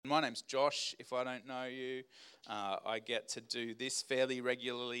My name's Josh, if I don't know you. I get to do this fairly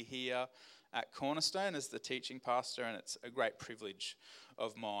regularly here at Cornersound as the teaching pastor, and it's a great privilege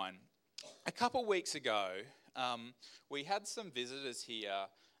of mine. A couple weeks ago, we had some visitors here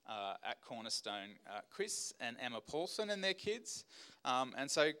at Cornerstone, Chris and Emma Paulson and their kids.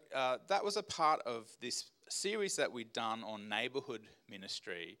 And so that was a part of this series that we'd done on neighbourhood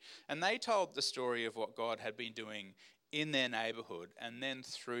ministry. And they told the story of what God had been doing in their neighbourhood, and then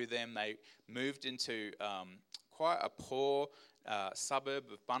through them they moved into quite a poor suburb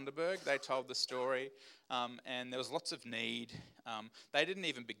of Bundaberg. They told the story, and there was lots of need. They didn't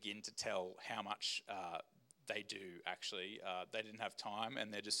even begin to tell how much they do, actually. They didn't have time,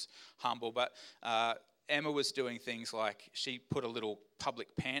 and they're just humble. But Emma was doing things like she put a little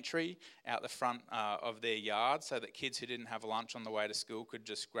public pantry out the front of their yard so that kids who didn't have lunch on the way to school could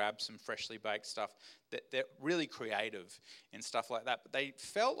just grab some freshly baked stuff. They're really creative in stuff like that. But they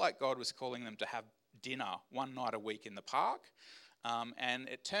felt like God was calling them to have dinner one night a week in the park. And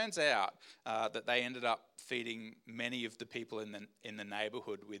it turns out that they ended up feeding many of the people in the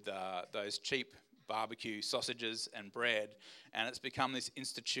neighbourhood with those cheap barbecue sausages and bread, and it's become this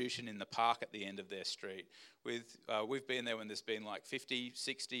institution in the park at the end of their street. We've been there when there's been like 50,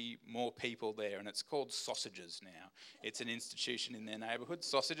 60 more people there, and it's called Sausages now. It's an institution in their neighbourhood,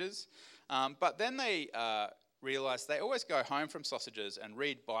 Sausages. But then they realised they always go home from Sausages and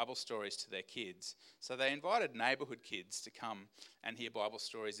read Bible stories to their kids. So they invited neighbourhood kids to come and hear Bible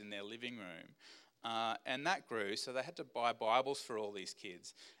stories in their living room. And that grew, so they had to buy Bibles for all these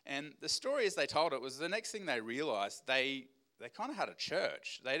kids. And the story as they told it was the next thing they realised, they kind of had a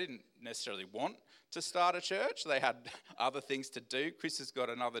church. They didn't necessarily want to start a church. They had other things to do. Chris has got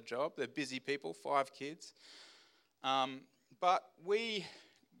another job. They're busy people, 5 kids. But we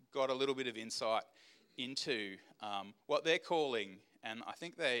got a little bit of insight into what they're calling, and I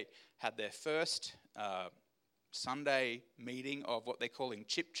think they had their first Sunday meeting of what they're calling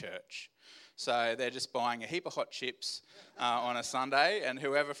Chip Church. So they're just buying a heap of hot chips on a Sunday, and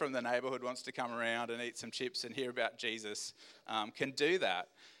whoever from the neighbourhood wants to come around and eat some chips and hear about Jesus can do that.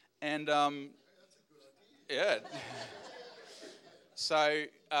 And yeah. So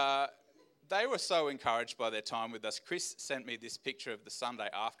they were so encouraged by their time with us. Chris sent me this picture of the Sunday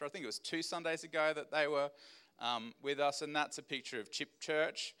after. I think it was 2 Sundays ago that they were with us, and that's a picture of Chip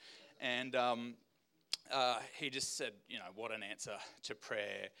Church. And he just said, what an answer to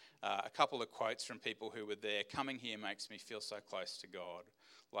prayer. A couple of quotes from people who were there. Coming here makes me feel so close to God,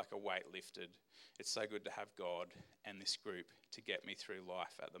 like a weight lifted. It's so good to have God and this group to get me through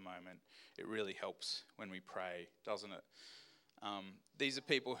life at the moment. It really helps when we pray, doesn't it? These are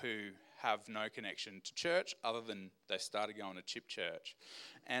people who have no connection to church other than they started going to Chip Church.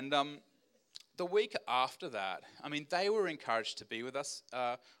 And the week after that, they were encouraged to be with us.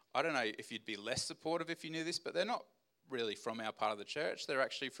 I don't know if you'd be less supportive if you knew this, but they're not really from our part of the church. They're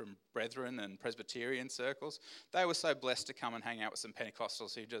actually from Brethren and Presbyterian circles. They were so blessed to come and hang out with some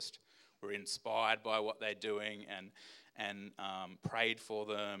Pentecostals who just were inspired by what they're doing and prayed for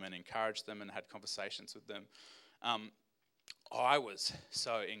them and encouraged them and had conversations with them. I was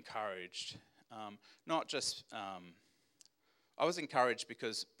so encouraged. I was encouraged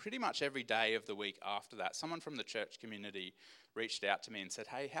because pretty much every day of the week after that, someone from the church community reached out to me and said,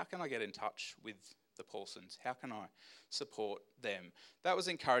 hey, how can I get in touch with the Paulsons? How can I support them? That was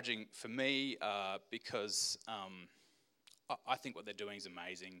encouraging for me because I think what they're doing is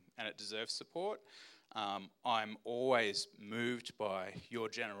amazing and it deserves support. I'm always moved by your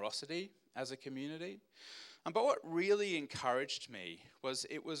generosity as a community. But what really encouraged me was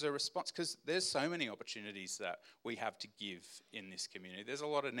it was a response, because there's so many opportunities that we have to give in this community. There's a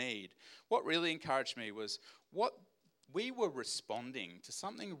lot of need. What really encouraged me was what we were responding to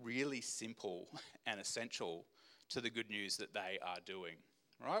something really simple and essential to the good news that they are doing.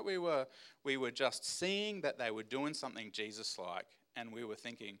 Right? We were just seeing that they were doing something Jesus-like, and we were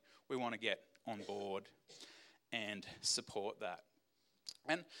thinking we want to get on board and support that.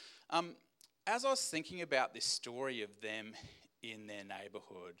 And as I was thinking about this story of them in their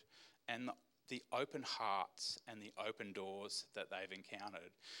neighbourhood and the open hearts and the open doors that they've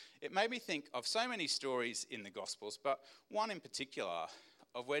encountered, it made me think of so many stories in the Gospels, but one in particular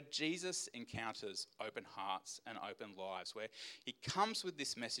of where Jesus encounters open hearts and open lives, where he comes with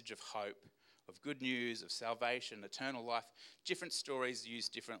this message of hope, of good news, of salvation, eternal life. Different stories use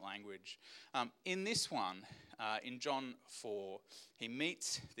different language. In this one, in John 4, he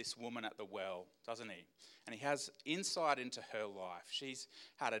meets this woman at the well, doesn't he? And he has insight into her life. She's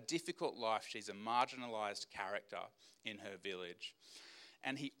had a difficult life. She's a marginalised character in her village.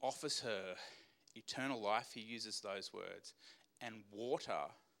 And he offers her eternal life, he uses those words, and water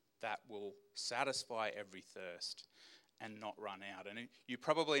that will satisfy every thirst and not run out. And you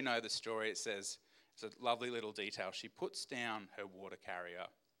probably know the story. It says, it's a lovely little detail. She puts down her water carrier,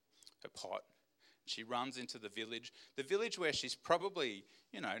 her pot. She runs into the village where she's probably,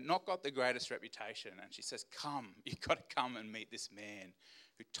 not got the greatest reputation. And she says, come, you've got to come and meet this man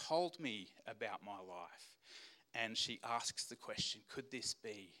who told me about my life. And she asks the question, could this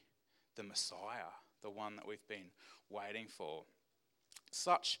be the Messiah, the one that we've been waiting for?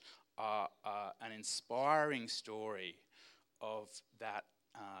 Such an inspiring story of that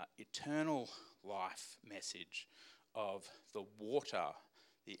eternal life message of the water,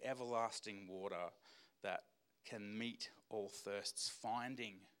 the everlasting water that can meet all thirsts,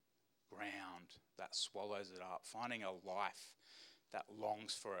 finding ground that swallows it up, finding a life that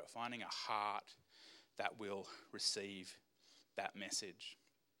longs for it, finding a heart that will receive that message.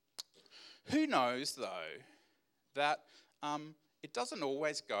 Who knows, though, that it doesn't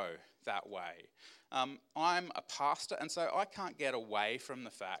always go that way. I'm a pastor, and so I can't get away from the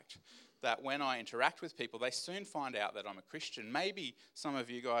fact that when I interact with people, they soon find out that I'm a Christian. Maybe some of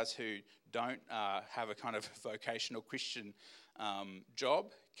you guys who don't have a kind of vocational Christian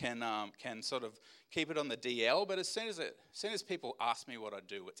job can sort of keep it on the DL, but as soon as people ask me what I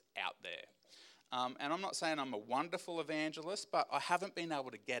do, it's out there. And I'm not saying I'm a wonderful evangelist, but I haven't been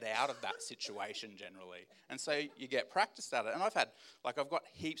able to get out of that situation generally. And so you get practiced at it. And I've got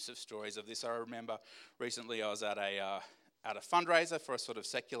heaps of stories of this. I remember recently I was at a fundraiser for a sort of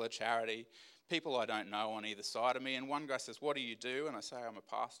secular charity. People I don't know on either side of me. And one guy says, "What do you do?" And I say, "I'm a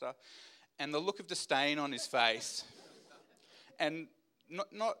pastor." And the look of disdain on his face, and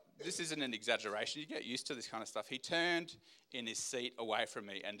this isn't an exaggeration, you get used to this kind of stuff. He turned in his seat away from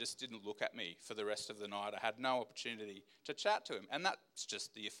me and just didn't look at me for the rest of the night. I had no opportunity to chat to him. And that's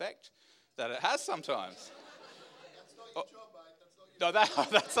just the effect that it has sometimes. That's not your job, mate. That's not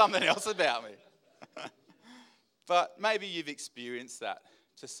your that's something else about me. But maybe you've experienced that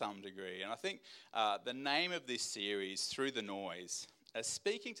to some degree. And I think the name of this series, Through the Noise, is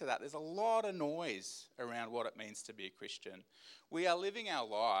speaking to that. There's a lot of noise around what it means to be a Christian. We are living our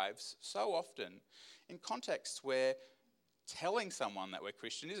lives so often in contexts where telling someone that we're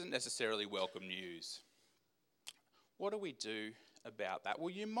Christian isn't necessarily welcome news. What do we do about that? Well,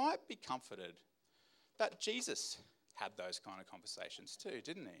 you might be comforted that Jesus had those kind of conversations too,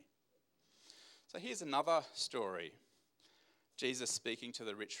 didn't he? So here's another story. Jesus speaking to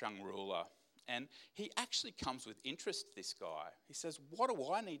the rich young ruler. And he actually comes with interest, this guy. He says, "What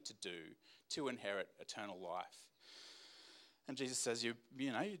do I need to do to inherit eternal life?" And Jesus says, you've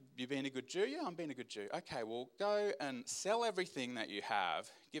been a good Jew? Yeah, I'm being a good Jew. Okay, well, go and sell everything that you have,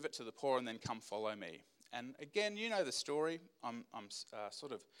 give it to the poor, and then come follow me. And again, you know the story. I'm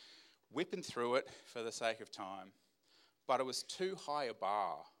sort of whipping through it for the sake of time. But it was too high a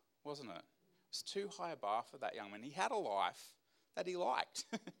bar, wasn't it? It was too high a bar for that young man. He had a life that he liked,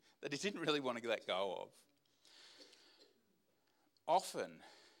 that he didn't really want to let go of. Often,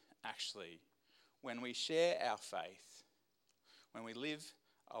 actually, when we share our faith, when we live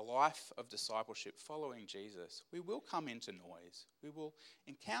a life of discipleship following Jesus, we will come into noise. We will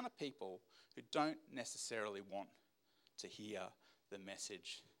encounter people who don't necessarily want to hear the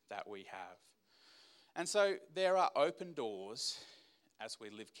message that we have. And so there are open doors as we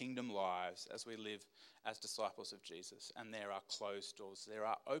live kingdom lives, as we live as disciples of Jesus, and there are closed doors. There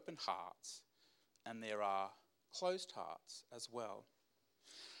are open hearts, and there are closed hearts as well.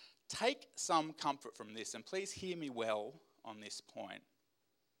 Take some comfort from this, and please hear me well on this point.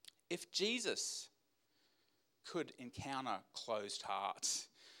 If Jesus could encounter closed hearts,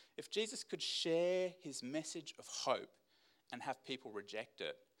 if Jesus could share his message of hope and have people reject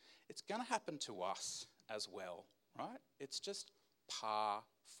it, it's going to happen to us as well, right? It's just par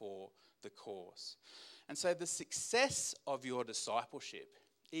for the course. And so the success of your discipleship,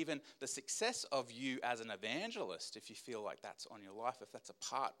 even the success of you as an evangelist, if you feel like that's on your life, if that's a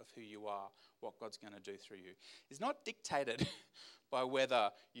part of who you are, what God's going to do through you, is not dictated by whether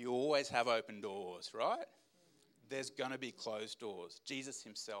you always have open doors, right? There's going to be closed doors. Jesus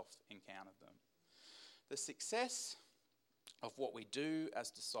himself encountered them. The success of what we do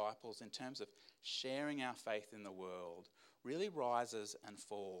as disciples in terms of sharing our faith in the world really rises and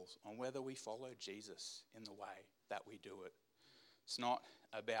falls on whether we follow Jesus in the way that we do it. It's not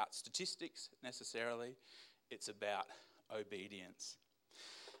about statistics necessarily, it's about obedience.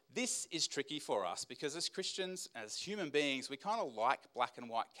 This is tricky for us because as Christians, as human beings, we kind of like black and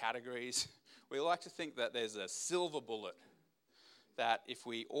white categories. We like to think that there's a silver bullet, that if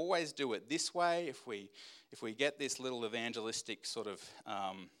we always do it this way, if we get this little evangelistic sort of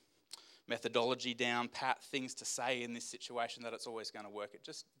methodology down pat, things to say in this situation, that it's always going to work. It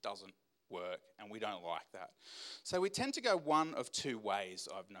just doesn't work, and we don't like that. So we tend to go one of two ways,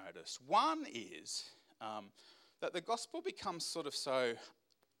 I've noticed. One is that the gospel becomes sort of so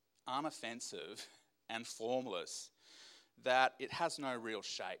unoffensive and formless that it has no real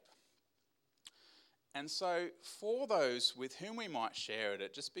shape. And so for those with whom we might share it,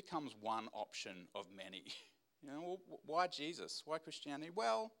 it just becomes one option of many. Well, why Jesus? Why Christianity?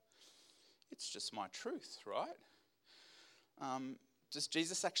 Well, it's just my truth, right? Does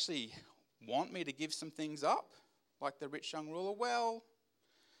Jesus actually want me to give some things up, like the rich young ruler? Well,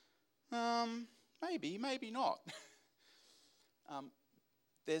 maybe, maybe not.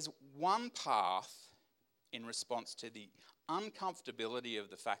 There's one path in response to the uncomfortability of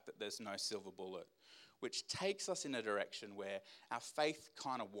the fact that there's no silver bullet, which takes us in a direction where our faith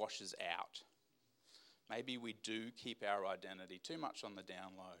kind of washes out. Maybe we do keep our identity too much on the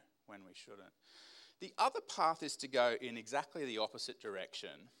down low when we shouldn't. The other path is to go in exactly the opposite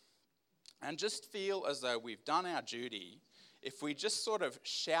direction and just feel as though we've done our duty if we just sort of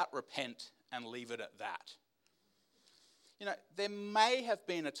shout repent and leave it at that. There may have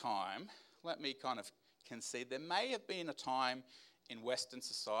been a time, let me kind of concede, there may have been a time in Western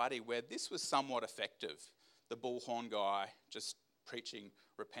society where this was somewhat effective. The bullhorn guy just preaching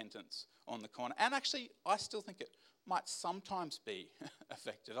repentance on the corner. And actually, I still think it might sometimes be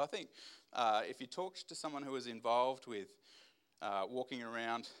effective. I think if you talk to someone who was involved with walking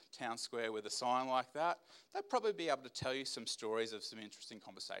around town square with a sign like that, they'd probably be able to tell you some stories of some interesting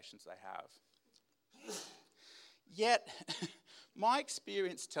conversations they have. Yet, my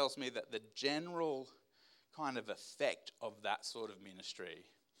experience tells me that the general kind of effect of that sort of ministry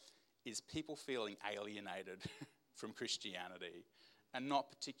is people feeling alienated from Christianity and not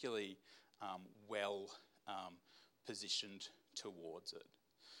particularly well positioned towards it.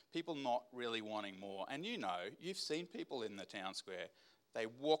 People not really wanting more. And you've seen people in the town square, they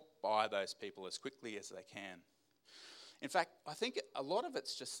walk by those people as quickly as they can. In fact, I think a lot of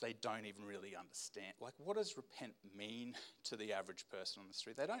it's just they don't even really understand. Like, what does repent mean to the average person on the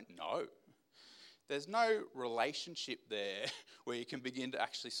street? They don't know. There's no relationship there where you can begin to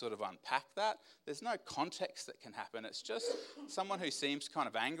actually sort of unpack that. There's no context that can happen. It's just someone who seems kind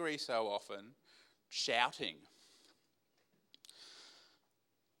of angry so often, shouting.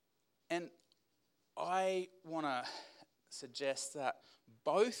 And I want to suggest that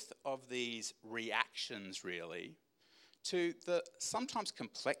both of these reactions really to the sometimes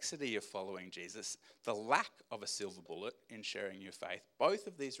complexity of following Jesus, the lack of a silver bullet in sharing your faith, both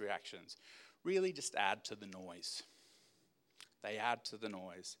of these reactions really just add to the noise. They add to the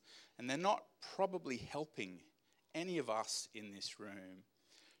noise. And they're not probably helping any of us in this room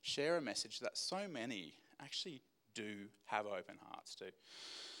share a message that so many actually do have open hearts to.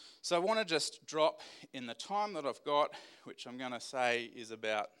 So I want to just drop in the time that I've got, which I'm going to say is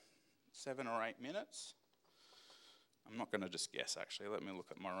about 7 or 8 minutes. I'm not going to just guess, actually. Let me look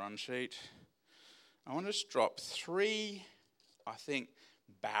at my run sheet. I want to just drop 3, I think,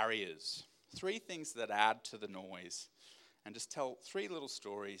 barriers. 3 things that add to the noise. And just tell 3 little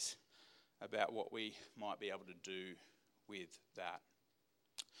stories about what we might be able to do with that.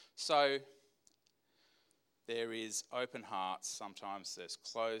 So, there is open hearts. Sometimes there's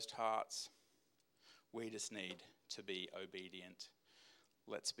closed hearts. We just need to be obedient.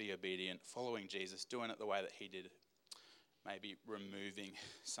 Let's be obedient, following Jesus, doing it the way that he did it. Maybe removing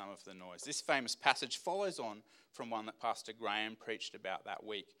some of the noise. This famous passage follows on from one that Pastor Graham preached about that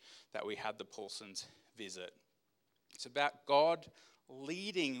week that we had the Paulsons visit. It's about God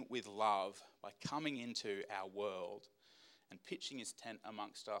leading with love by coming into our world and pitching his tent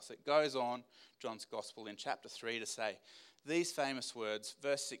amongst us. It goes on, John's Gospel in chapter 3, to say these famous words,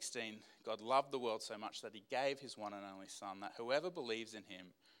 verse 16, God loved the world so much that he gave his one and only Son, that whoever believes in him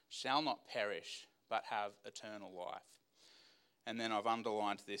shall not perish but have eternal life. And then I've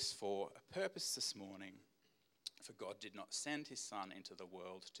underlined this for a purpose this morning. For God did not send his Son into the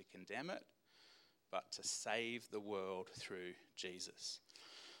world to condemn it, but to save the world through Jesus.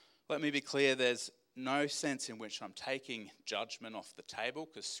 Let me be clear, there's no sense in which I'm taking judgment off the table,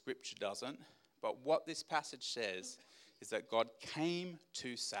 because Scripture doesn't. But what this passage says is that God came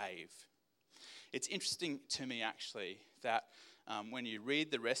to save. It's interesting to me, actually, that when you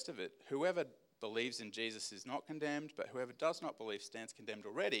read the rest of it, whoever believes in Jesus is not condemned, but whoever does not believe stands condemned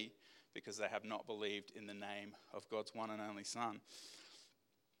already, because they have not believed in the name of God's one and only Son.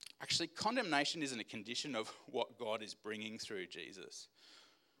 Actually, condemnation isn't a condition of what God is bringing through Jesus.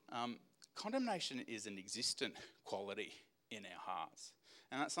 Condemnation is an existent quality in our hearts.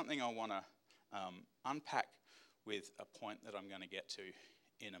 And that's something I want to unpack with a point that I'm going to get to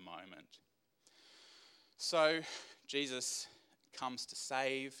in a moment. So Jesus comes to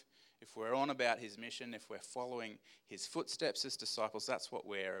save. If we're on about his mission, if we're following his footsteps as disciples, that's what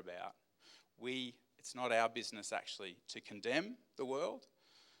we're about. It's not our business actually to condemn the world,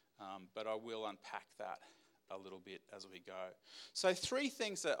 but I will unpack that a little bit as we go. So 3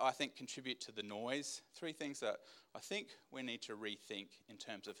 things that I think contribute to the noise, 3 things that I think we need to rethink in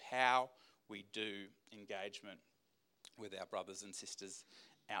terms of how we do engagement with our brothers and sisters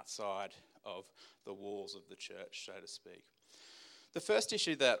outside of the walls of the church, so to speak. The first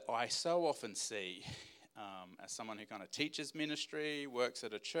issue that I so often see as someone who kind of teaches ministry, works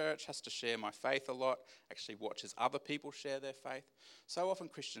at a church, has to share my faith a lot, actually watches other people share their faith. So often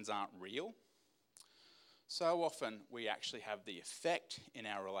Christians aren't real. So often we actually have the effect in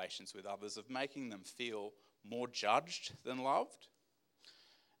our relations with others of making them feel more judged than loved.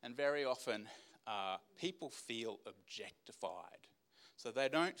 And very often people feel objectified. So they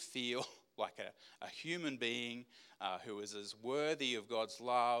don't feel like a human being who is as worthy of God's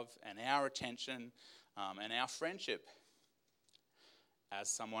love and our attention and our friendship as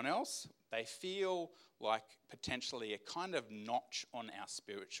someone else. They feel like potentially a kind of notch on our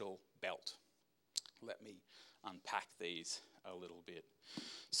spiritual belt. Let me unpack these a little bit.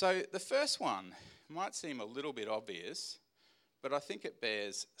 So the first one might seem a little bit obvious, but I think it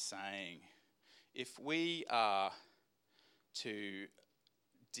bears saying. If we are to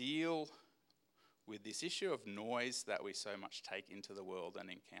deal with this issue of noise that we so much take into the world and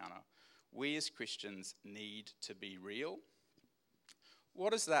encounter, we as Christians need to be real.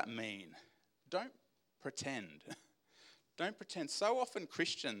 What does that mean? Don't pretend. Don't pretend. So often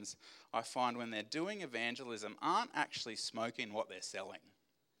Christians, I find, when they're doing evangelism, aren't actually smoking what they're selling.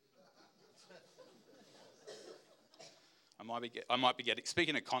 I might be getting,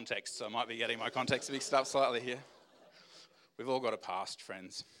 speaking of context, so I might be getting my context mixed up slightly here. We've all got a past,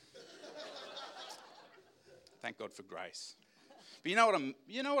 friends. Thank God for grace. But you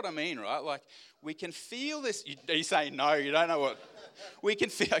know what I mean, right? Like, we can feel this. Are you saying no? You don't know what? We can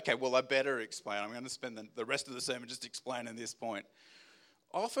feel. Okay, well, I better explain. I'm going to spend the rest of the sermon just explaining this point.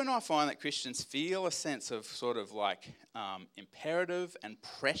 Often I find that Christians feel a sense of sort of like imperative and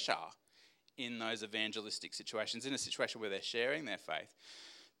pressure in those evangelistic situations, in a situation where they're sharing their faith,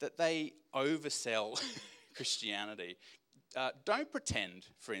 that they oversell Christianity. Don't pretend,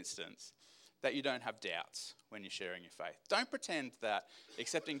 for instance, that you don't have doubts when you're sharing your faith. Don't pretend that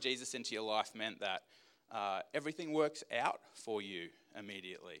accepting Jesus into your life meant that everything works out for you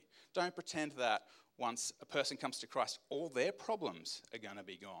immediately. Don't pretend that once a person comes to Christ, all their problems are going to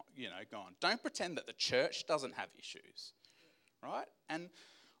be gone. Don't pretend that the church doesn't have issues, right? And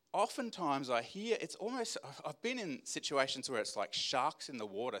oftentimes I hear, it's almost, I've been in situations where it's like sharks in the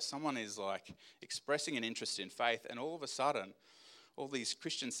water. Someone is like expressing an interest in faith, and all of a sudden, all these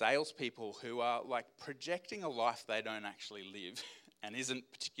Christian salespeople who are like projecting a life they don't actually live and isn't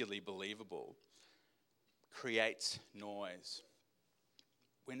particularly believable creates noise.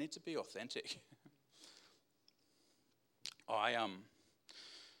 We need to be authentic.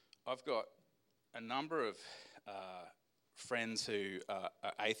 I've got a number of friends who are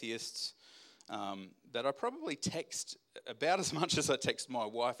atheists that I probably text about as much as I text my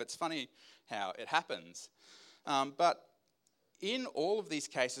wife. It's funny how it happens. But in all of these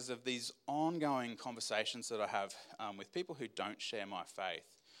cases of these ongoing conversations that I have with people who don't share my faith,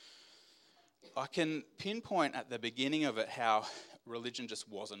 I can pinpoint at the beginning of it how religion just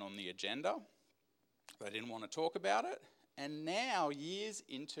wasn't on the agenda. They didn't want to talk about it. And now, years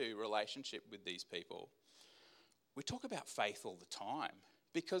into relationship with these people, we talk about faith all the time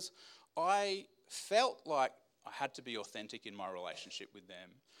because I felt like I had to be authentic in my relationship with them.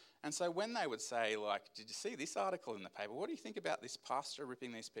 And so when they would say, like, did you see this article in the paper? What do you think about this pastor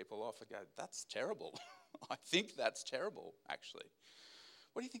ripping these people off? I go, that's terrible. I think that's terrible, actually.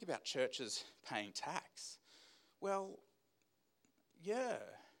 What do you think about churches paying tax? Well, yeah,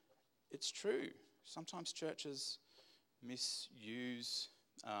 it's true. Sometimes churches misuse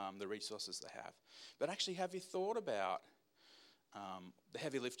the resources they have. But actually, have you thought about the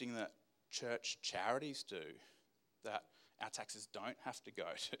heavy lifting that church charities do that our taxes don't have to go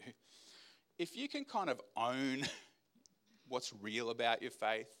to? If you can kind of own what's real about your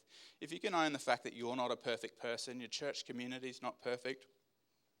faith, if you can own the fact that you're not a perfect person, your church community is not perfect,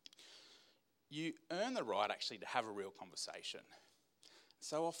 you earn the right actually to have a real conversation.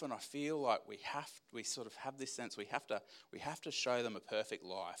 So often I feel like we sort of have this sense we have to show them a perfect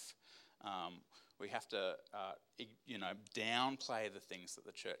life. We have to downplay the things that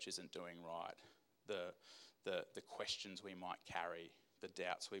the church isn't doing right, the questions we might carry, the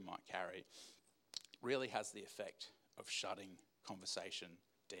doubts we might carry. Really has the effect of shutting conversation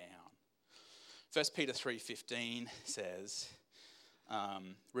down. 1 Peter 3:15 says,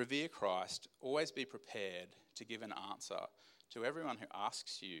 revere Christ, always be prepared to give an answer to everyone who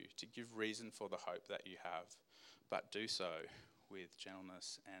asks you to give reason for the hope that you have, but do so with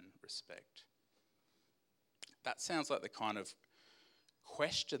gentleness and respect. That sounds like the kind of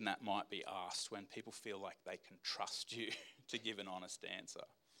question that might be asked when people feel like they can trust you to give an honest answer.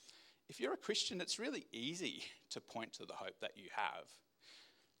 If you're a Christian, it's really easy to point to the hope that you have.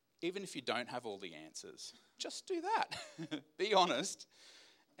 Even if you don't have all the answers, just do that. Be honest.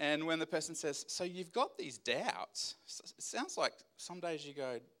 And when the person says, so you've got these doubts, it sounds like some days you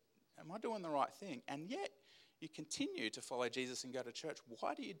go, am I doing the right thing? And yet you continue to follow Jesus and go to church.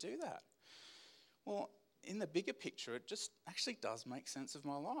 Why do you do that? Well, in the bigger picture, it just actually does make sense of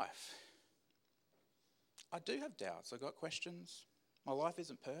my life. I do have doubts. I've got questions. My life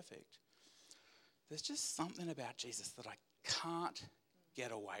isn't perfect. There's just something about Jesus that I can't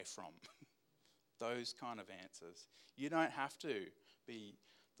get away from. Those kind of answers. You don't have to be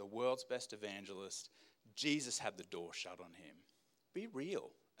the world's best evangelist. Jesus had the door shut on him. Be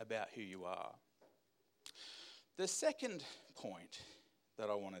real about who you are. The second point that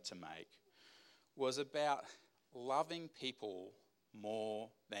I wanted to make was about loving people more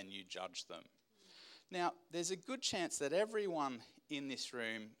than you judge them. Now, there's a good chance that everyone in this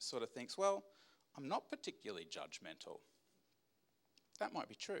room sort of thinks, well, I'm not particularly judgmental. That might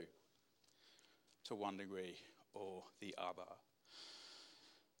be true to one degree or the other.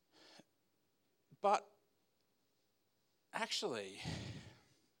 But actually,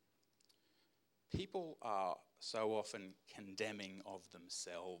 people are so often condemning of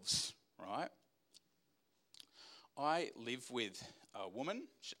themselves, right? I live with a woman.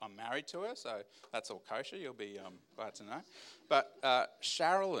 I'm married to her, so that's all kosher. You'll be glad to know. But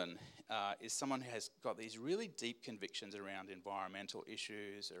Sherilyn is someone who has got these really deep convictions around environmental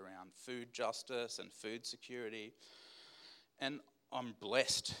issues, around food justice and food security. And I'm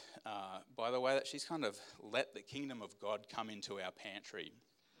blessed by the way that she's kind of let the kingdom of God come into our pantry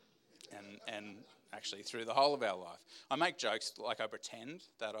and actually through the whole of our life. I make jokes like I pretend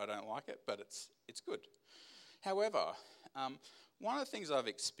that I don't like it, but it's good. However, one of the things I've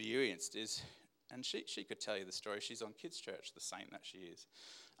experienced is, and she could tell you the story, she's on kids' church, the saint that she is.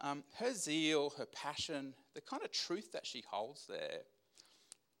 Her zeal, her passion, the kind of truth that she holds there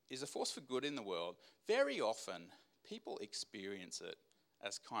is a force for good in the world. Very often, people experience it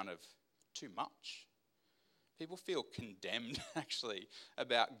as kind of too much. People feel condemned, actually,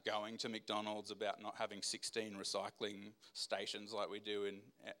 about going to McDonald's, about not having 16 recycling stations like we do in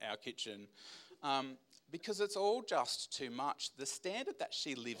our kitchen, because it's all just too much. The standard that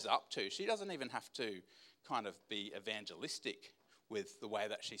she lives up to, she doesn't even have to kind of be evangelistic with the way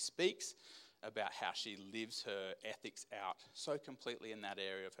that she speaks about how she lives her ethics out so completely in that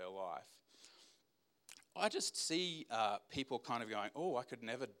area of her life. I just see people kind of going, oh, I could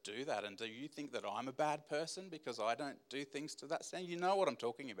never do that. And do you think that I'm a bad person because I don't do things to that standard? You know what I'm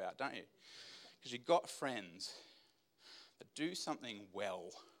talking about, don't you? Because you've got friends that do something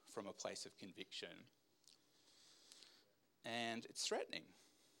well from a place of conviction. And it's threatening.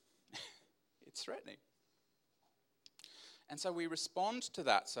 It's threatening. And so we respond to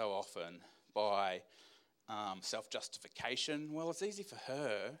that so often by self-justification. Well, it's easy for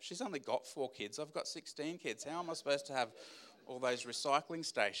her. She's only got 4 kids. I've got 16 kids. How am I supposed to have all those recycling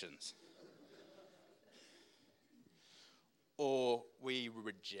stations? Or we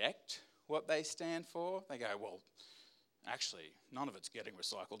reject what they stand for. They go, well, actually, none of it's getting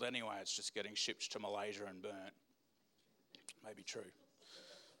recycled anyway. It's just getting shipped to Malaysia and burnt. Maybe true.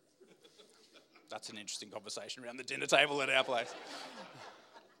 That's an interesting conversation around the dinner table at our place.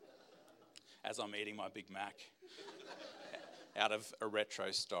 As I'm eating my Big Mac out of a retro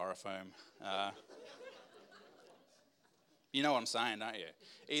styrofoam. You know what I'm saying, don't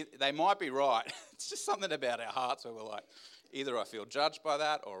you? They might be right. It's just something about our hearts where we're like, either I feel judged by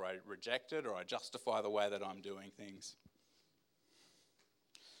that, or I reject it, or I justify the way that I'm doing things.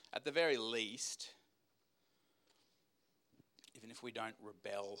 At the very least, even if we don't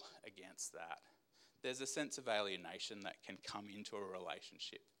rebel against that, there's a sense of alienation that can come into a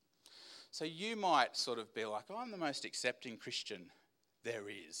relationship. So you might sort of be like, oh, I'm the most accepting Christian there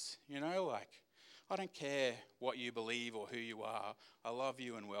is. You know, like, I don't care what you believe or who you are. I love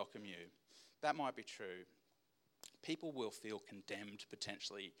you and welcome you. That might be true. People will feel condemned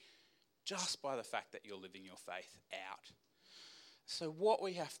potentially just by the fact that you're living your faith out. So what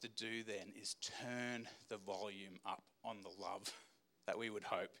we have to do then is turn the volume up on the love that we would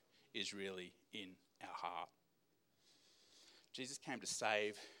hope is really in our heart. Jesus came to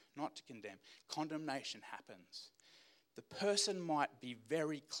save, not to condemn. Condemnation happens. The person might be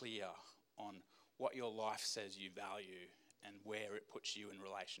very clear on what your life says you value and where it puts you in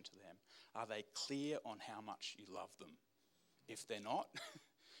relation to them. Are they clear on how much you love them? If they're not,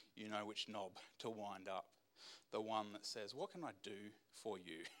 you know which knob to wind up. The one that says, what can I do for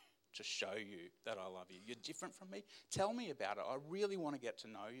you to show you that I love you? You're different from me? Tell me about it. I really want to get to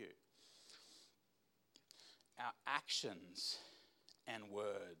know you. Our actions and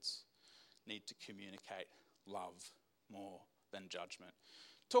words need to communicate love more than judgment.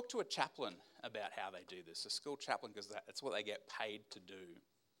 Talk to a chaplain about how they do this, a school chaplain, because that's what they get paid to do.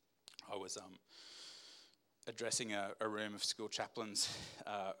 I was addressing a room of school chaplains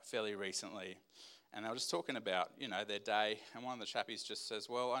fairly recently, and they were just talking about, their day, and one of the chappies just says,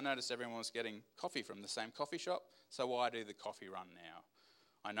 well, I noticed everyone was getting coffee from the same coffee shop, so why do the coffee run now?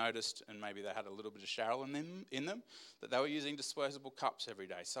 I noticed, and maybe they had a little bit of Cheryl in them, that they were using disposable cups every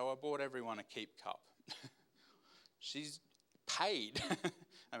day, so I bought everyone a keep cup. She's paid.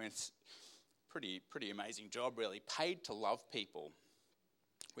 I mean, it's pretty amazing job, really. Paid to love people.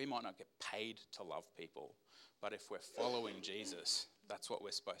 We might not get paid to love people, but if we're following Jesus, that's what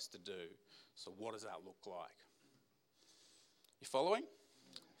we're supposed to do. So what does that look like? You following?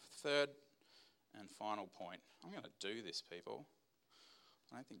 Third and final point. I'm going to do this, people.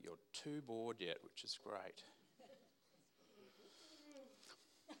 I don't think you're too bored yet, which is great.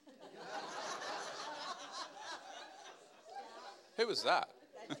 Who was that?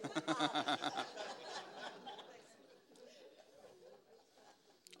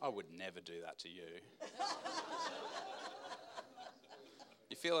 I would never do that to you.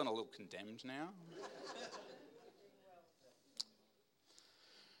 You're feeling a little condemned now?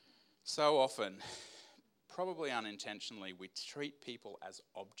 So often, probably unintentionally, we treat people as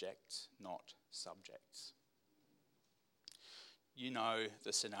objects, not subjects. You know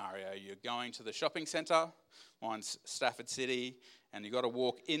the scenario. You're going to the shopping centre, mine's Stafford City, and you've got to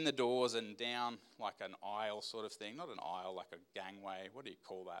walk in the doors and down like an aisle sort of thing. Not an aisle, like a gangway. What do you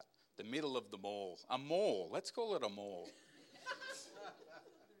call that? The middle of the mall. A mall. Let's call it a mall.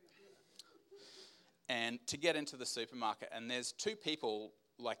 And to get into the supermarket, and there's two people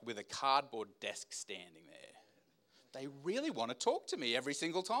like with a cardboard desk standing there. They really want to talk to me every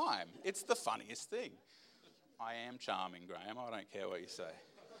single time. It's the funniest thing. I am charming, Graham. I don't care what you say.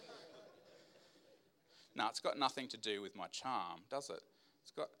 No, it's got nothing to do with my charm, does it?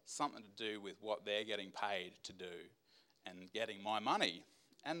 It's got something to do with what they're getting paid to do and getting my money.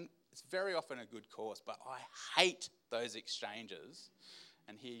 And it's very often a good cause, but I hate those exchanges.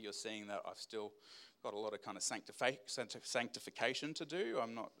 And here you're seeing that I've still got a lot of kind of sanctification to do.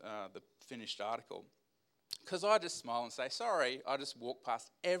 I'm not the finished article. Because I just smile and say, sorry, I just walk past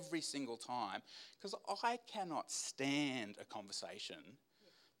every single time because I cannot stand a conversation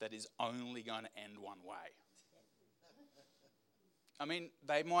that is only going to end one way. I mean,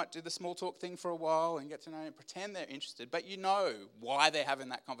 they might do the small talk thing for a while and get to know and pretend they're interested, but you know why they're having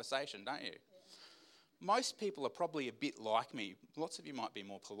that conversation, don't you? Most people are probably a bit like me. Lots of you might be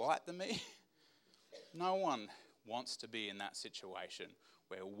more polite than me. No one wants to be in that situation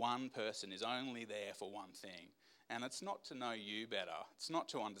where one person is only there for one thing. And it's not to know you better. It's not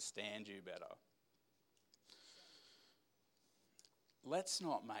to understand you better. Let's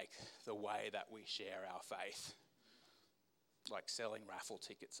not make the way that we share our faith like selling raffle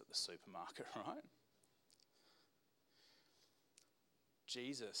tickets at the supermarket, right?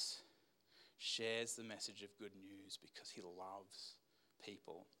 Jesus shares the message of good news because he loves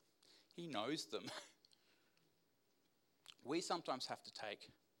people. He knows them. We sometimes have to take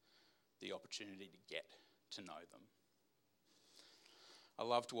the opportunity to get to know them. I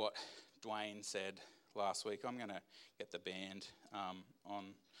loved what Dwayne said last week. I'm going to get the band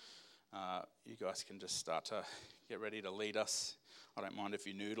on. You guys can just start to get ready to lead us. I don't mind if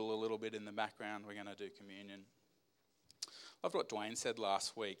you noodle a little bit in the background. We're going to do communion. I loved what Dwayne said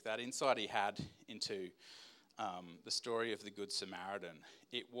last week, that insight he had into the story of the Good Samaritan.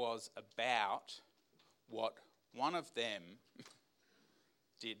 It was about what one of them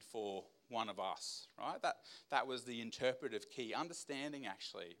did for one of us, right? That was the interpretive key. Understanding,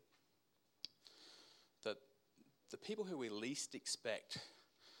 actually, that the people who we least expect,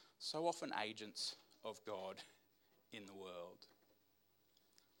 so often agents of God in the world.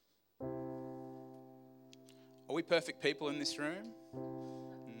 Are we perfect people in this room?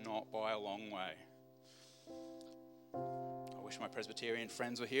 Not by a long way. I wish my Presbyterian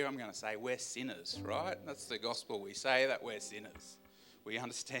friends were here. I'm going to say we're sinners, right? That's the gospel. We say that we're sinners. We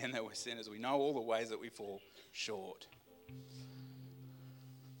understand that we're sinners. We know all the ways that we fall short.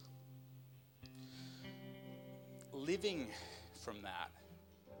 Living from that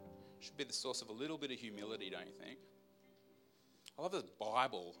should be the source of a little bit of humility, don't you think? I love the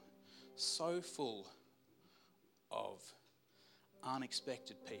Bible, so full of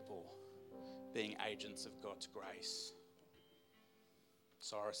unexpected people being agents of God's grace.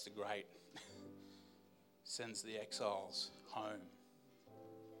 Cyrus the Great sends the exiles home.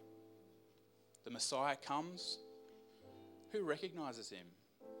 The Messiah comes. Who recognises him?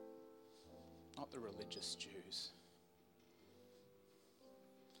 Not the religious Jews.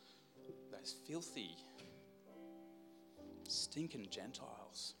 Those filthy, stinking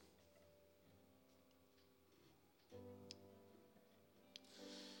Gentiles.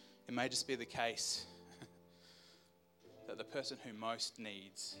 It may just be the case that the person who most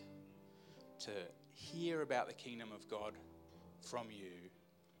needs to hear about the kingdom of God from you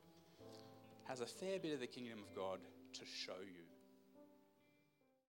has a fair bit of the kingdom of God to show you.